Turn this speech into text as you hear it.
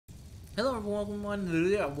Hello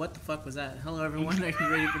everyone. What the fuck was that? Hello everyone. Are you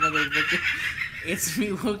ready for another adventure? It's me,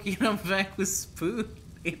 Wokey, and I'm back with Spoot.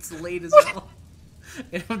 It's late as hell,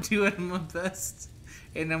 and I'm doing my best,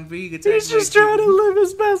 and I'm being attacked. He's just trying to live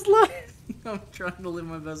his best life. I'm trying to live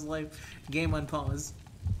my best life. Game on pause.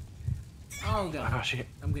 Oh god. Oh shit.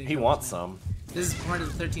 I'm gonna He kill wants this man. some. This is part of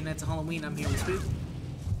the 13 Nights of Halloween. I'm here with Spoot.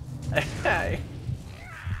 Hey.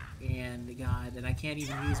 And god, and I can't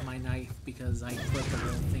even use my knife because I clipped the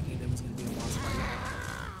roll thinking there was gonna be a boss fight.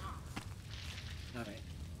 Alright.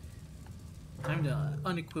 Time to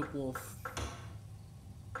unequip Wolf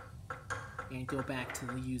and go back to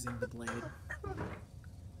using the blade.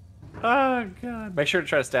 Oh god. Make sure to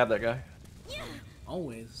try to stab that guy.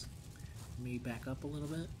 Always. Let me back up a little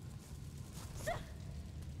bit.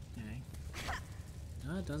 Okay.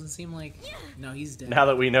 No, it doesn't seem like... No, he's dead. Now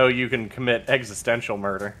that we know you can commit existential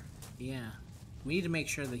murder. Yeah. We need to make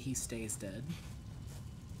sure that he stays dead.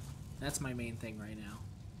 That's my main thing right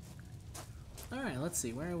now. Alright, let's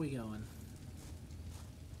see. Where are we going?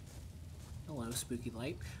 Hello, spooky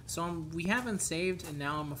light. So we haven't saved, and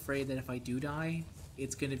now I'm afraid that if I do die,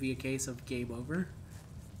 it's going to be a case of game over.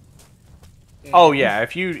 And Oh yeah,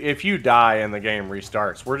 if you die and the game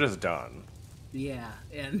restarts, we're just done. yeah,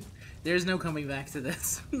 and there's no coming back to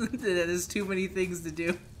this. There's too many things to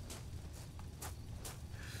do.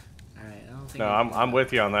 Alright, I don't think... No, I'm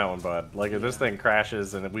with you on that one, bud. Like, if this thing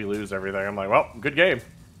crashes and we lose everything, I'm like, well, good game.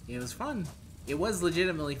 It was fun. It was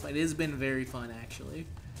legitimately fun. It has been very fun, actually.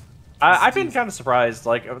 I've been kind of surprised.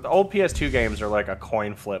 Like, the old PS2 games are like a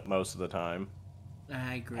coin flip most of the time.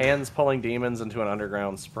 I agree. Hands pulling demons into an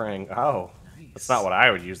underground spring. Oh, Nice. that's not what I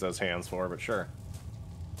would use those hands for, but sure.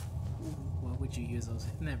 What would you use those?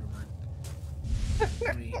 Never mind.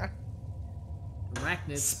 Wait.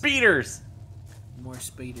 Arachnids. Speeders! More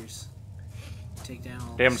spaders. Take down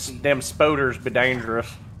all Them the speed- spoders be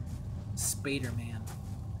dangerous. Spader-Man.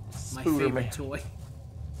 My Spooder favorite Man. toy.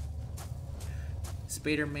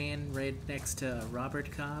 Spader-Man right next to Robert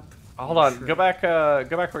Cobb. Hold on, go back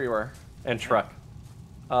where you were. And truck.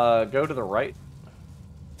 Go to the right.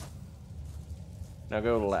 Now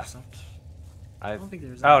go to the left. I don't think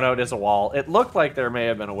there's... Oh no, it is a wall. It looked like there may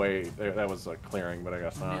have been a way that was a clearing, but I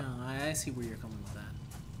guess not. No, I see where you're coming with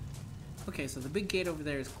that. Okay, so the big gate over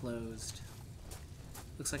there is closed.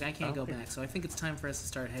 Looks like I can't go back, so I think it's time for us to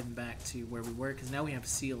start heading back to where we were, because now we have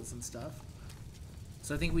seals and stuff.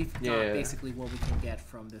 So I think we've got basically what we can get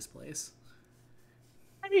from this place.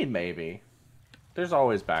 I mean, maybe. There's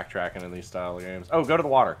always backtracking in these style of games. Oh, go to the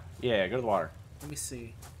water. Yeah, go to the water. Let me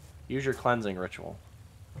see. Use your cleansing ritual.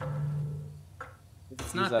 If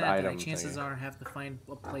it's not that that, then item chances thingy. are I have to find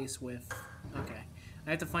a place with... Okay. I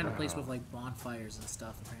have to find a place with, like, bonfires and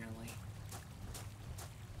stuff, apparently.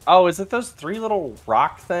 Oh, is it those 3 little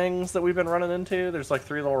rock things that we've been running into? There's like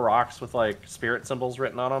 3 little rocks with like spirit symbols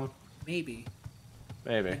written on them. Maybe.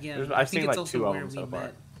 Maybe. Again, I've seen like 2 of them where so we far.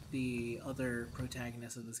 met the other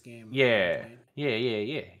protagonist of this game. Yeah. Right?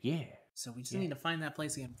 Yeah. So we just need to find that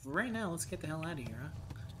place again. For right now, let's get the hell out of here, huh?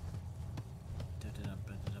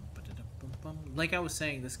 Like I was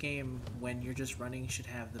saying, this game, when you're just running, should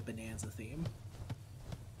have the Bonanza theme.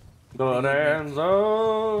 Bonanza.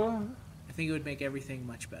 I think it would make everything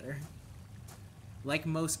much better. Like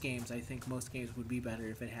most games, I think most games would be better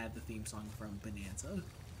if it had the theme song from Bonanza.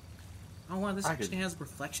 Oh wow, this actually has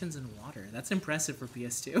reflections in water. That's impressive for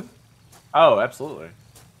PS2. Oh, absolutely.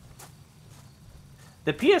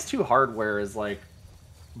 The PS2 hardware is like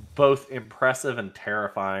both impressive and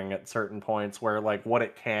terrifying at certain points where like what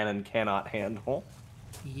it can and cannot handle.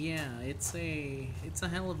 Yeah, it's a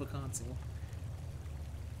hell of a console.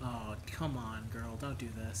 Oh, come on, girl, don't do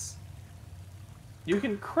this. You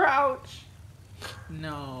can crouch.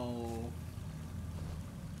 No.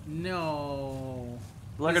 No.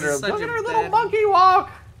 Look at This her. is such Look a at her little bad- monkey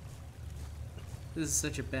walk. This is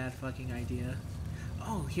such a bad fucking idea.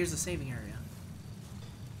 Oh, here's the saving area.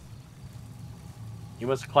 You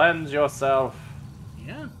must cleanse yourself.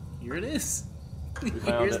 Yeah, here it is. found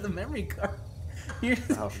Here's it. the memory card.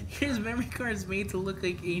 Here's memory cards made to look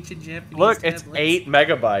like ancient Japanese Look, it's tablets. 8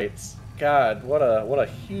 megabytes. God, what a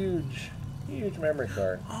huge memory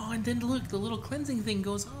card. Oh, and then look, the little cleansing thing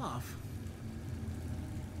goes off.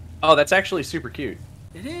 Oh, that's actually super cute.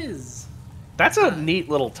 It is. That's a neat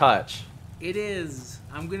little touch. It is.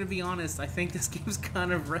 I'm gonna be honest. I think this game's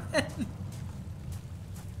kind of red.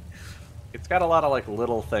 It's got a lot of like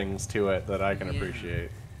little things to it that I can Yeah.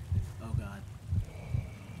 appreciate. Oh god.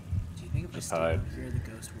 Do you think if I Just stay hide. over here, the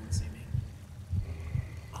ghost won't see me?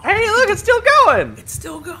 Hey, look, it's still going. It's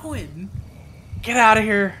still going. Get out of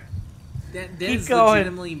here. That Keep is going.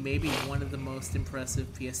 legitimately, legitimately maybe one of the most impressive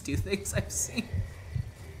PS2 things I've seen.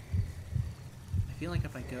 feel like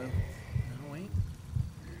if I go... No, wait.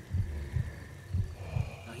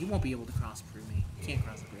 No, he won't be able to cross through me. He can't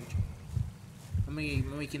cross the bridge. I'm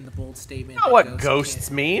making the bold statement. Not what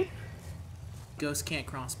ghosts mean. Ghosts can't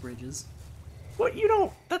cross bridges. What, you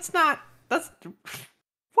don't... That's not... That's...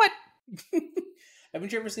 What?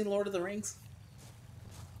 Haven't you ever seen Lord of the Rings?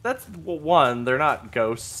 That's, well, one, they're not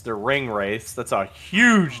ghosts, they're ring wraiths. That's a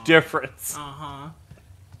huge difference. Uh-huh.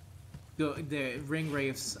 The ring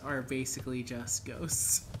wraiths are basically just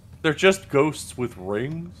ghosts. They're just ghosts with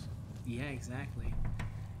rings? Yeah, exactly.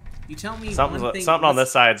 You tell me something on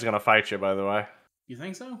this side is going to fight you, by the way. You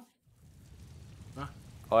think so? Huh?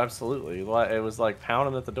 Oh, absolutely. It was like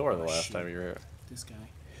pounding at the door the last time you were here. This guy.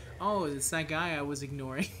 Oh, it's that guy I was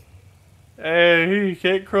ignoring. Hey, you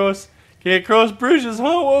can't cross bridges, huh,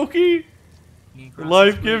 Wokey?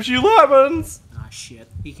 Life gives you lemons. Ah, shit.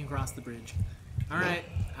 He can cross the bridge. Alright,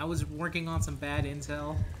 I was working on some bad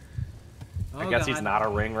intel. Oh, I guess he's not a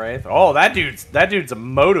ring wraith. Oh, that dude's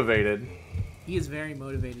motivated. He is very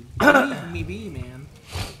motivated. Leave me be, man.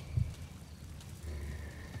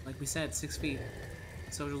 Like we said, 6 feet.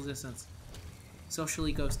 Social distance.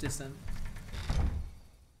 Socially ghost distant.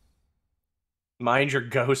 Mind your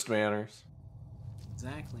ghost manners.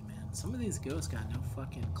 Exactly, man. Some of these ghosts got no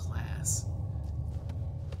fucking class.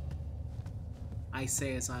 I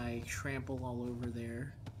say as I trample all over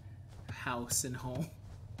their house and home.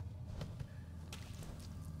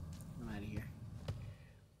 I'm out of here.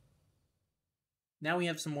 Now we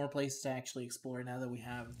have some more places to actually explore now that we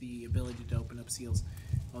have the ability to open up seals.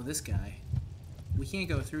 Oh, this guy. We can't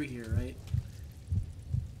go through here, right?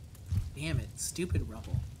 Damn it. Stupid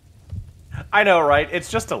rubble. I know, right?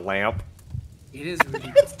 It's just a lamp. It is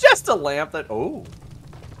ridiculous. It's just a lamp that... Oh.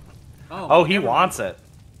 Oh, he wants it.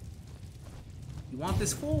 You want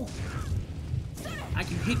this fool? I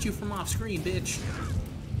can hit you from off screen, bitch.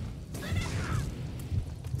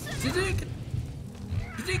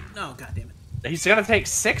 No, goddammit. He's gonna take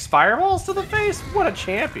 6 fireballs to the face? What a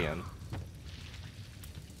champion.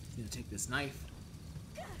 He's gonna take this knife.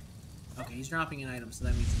 Okay, he's dropping an item, so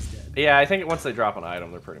that means he's dead. Yeah, I think once they drop an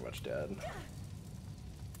item, they're pretty much dead.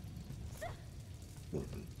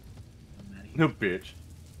 No, bitch.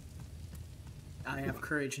 I have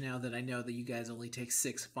courage now that I know that you guys only take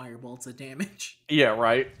 6 firebolts of damage. Yeah,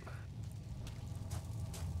 right.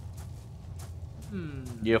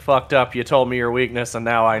 You fucked up, you told me your weakness, and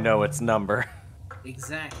now I know its number.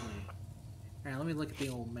 Exactly. Alright, let me look at the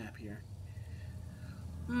old map here.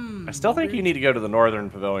 I still think you need to go to the Northern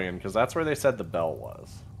Pavilion, because that's where they said the bell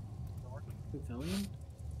was. Northern Pavilion?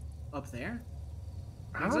 Up there?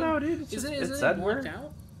 I don't know, dude. Isn't it marked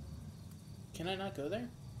out? Can I not go there?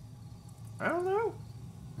 I don't know.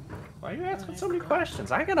 Why are you asking so many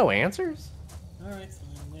questions? I ain't got no answers. Alright, fine.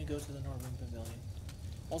 I'm gonna go to the Northern Pavilion.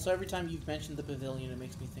 Also, every time you've mentioned the pavilion, it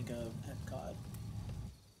makes me think of Epcot.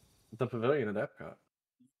 The pavilion at Epcot.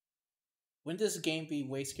 Wouldn't this game be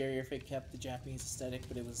way scarier if it kept the Japanese aesthetic,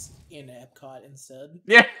 but it was in Epcot instead?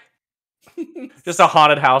 Yeah. Just a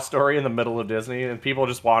haunted house story in the middle of Disney, and people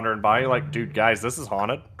just wandering by. You're like, dude, guys, this is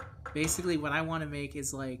haunted. Basically, what I want to make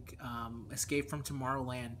is like Escape from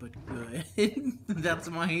Tomorrowland, but good. That's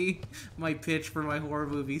my pitch for my horror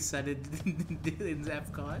movie set in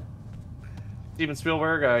Epcot. Steven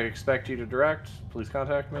Spielberg, I expect you to direct. Please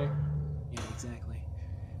contact me. Yeah, exactly.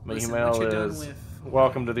 My email is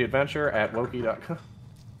welcome to the adventure at Wokey.com.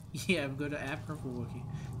 Yeah, go to @PurpleWokey.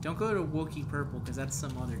 Don't go to Wokey Purple, because that's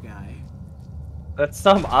some other guy. That's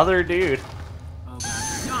some other dude. Oh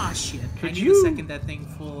god. Oh shit. Could I you... the second that thing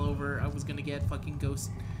full over, I was gonna get fucking ghost.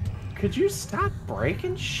 Could you stop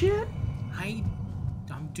breaking shit?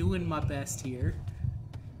 I'm doing my best here.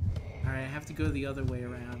 Alright, I have to go the other way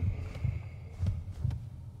around.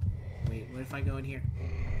 Wait, what if I go in here?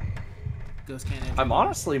 Ghost can't enter. I'm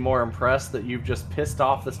honestly more impressed that you've just pissed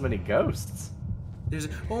off this many ghosts.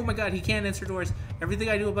 Oh my god, he can't enter doors. Everything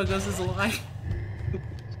I do about ghosts is a lie.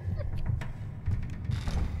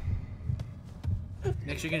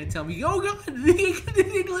 Next you're gonna tell me, oh god,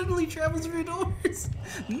 it literally travels through doors.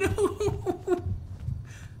 No.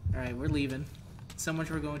 Alright, we're leaving. So much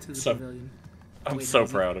for going to the pavilion. I'm so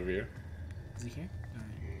proud of you. Is he here? Alright,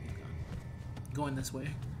 he's gone. Going this way.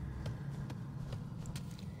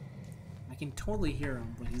 I can totally hear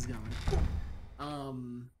him, but he's gone.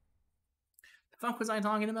 The fuck was I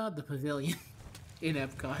talking about? The pavilion in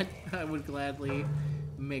Epcot. I would gladly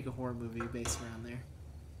make a horror movie based around there.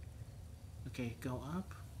 Okay, go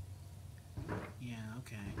up. Yeah,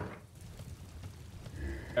 okay.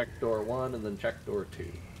 Check door 1 and then check door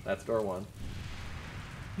 2. That's door 1.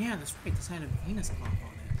 Yeah, that's right. This had a Venus clock on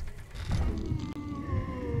it.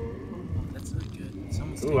 Oh, that's not good.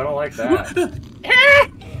 Ooh, I don't like that.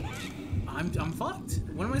 I'm fucked.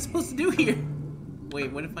 What am I supposed to do here?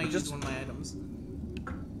 Wait, what if I use one of my items?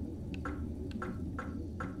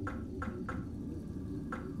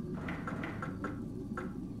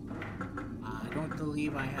 I don't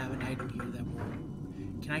believe I have an item here that will...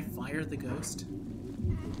 Can I fire the ghost?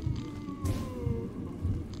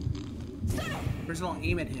 First of all,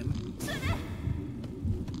 aim at him.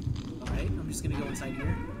 Alright, I'm just gonna go inside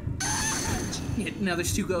here. Now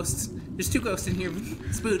there's two ghosts. There's two ghosts in here.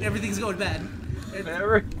 Spoot, everything's going bad.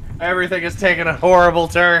 Everything is taking a horrible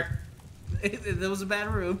turn. It was a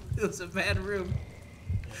bad room. It was a bad room.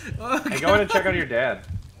 Oh, hey, go in and check on your dad.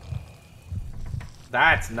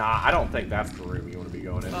 That's not... I don't think that's the room you want to be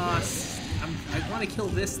going in. I want to kill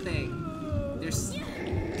this thing. There's...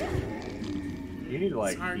 You need to,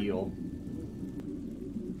 like, heal.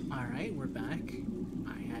 Alright, we're back.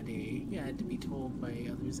 I had to be told by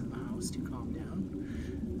others in the house to calm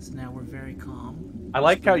down. So now we're very calm. I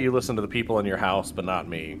like how you listen to the people in your house, but not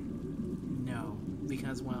me. No,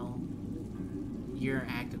 because, well, you're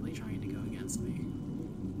actively trying to go against me.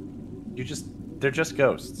 They're just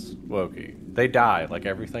ghosts, Wokey. They die like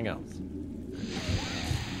everything else.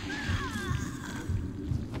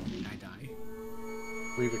 I die.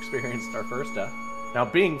 We've experienced our first death. Now,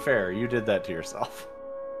 being fair, you did that to yourself.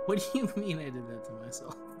 What do you mean I did that to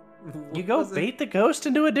myself? You go bait the ghost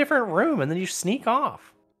into a different room, and then you sneak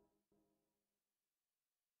off.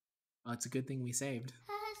 Well, it's a good thing we saved.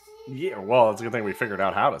 Yeah, well, it's a good thing we figured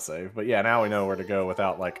out how to save. But yeah, now we know where to go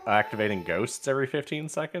without, like, activating ghosts every 15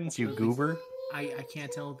 seconds, you goober. I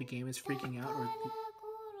can't tell if the game is freaking out or...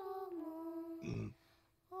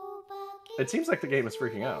 It seems like the game is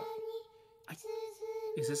freaking out.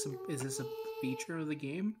 Is this a feature of the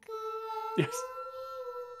game? Yes.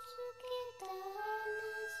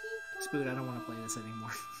 Spoot, I don't want to play this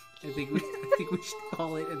anymore. I think we should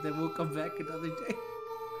call it, and then we'll come back another day.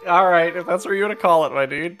 All right, if that's what you want to call it, my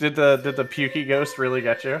dude. Did the pukey ghost really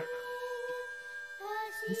get you?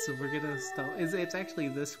 So we're gonna stop. It's actually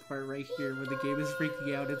this part right here where the game is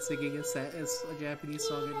freaking out and singing a Japanese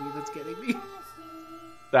song at me that's getting me.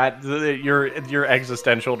 That your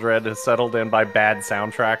existential dread is settled in by bad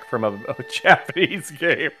soundtrack from a Japanese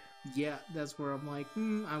game. Yeah, that's where I'm like,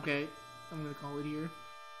 okay, I'm gonna call it here.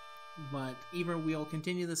 But either we'll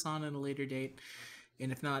continue this on at a later date,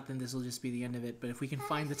 and if not, then this will just be the end of it. But if we can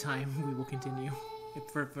find the time, we will continue.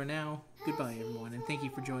 For now, goodbye everyone, and thank you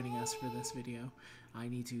for joining us for this video. I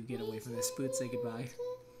need to get away from this. Spoot, say goodbye.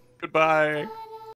 Goodbye.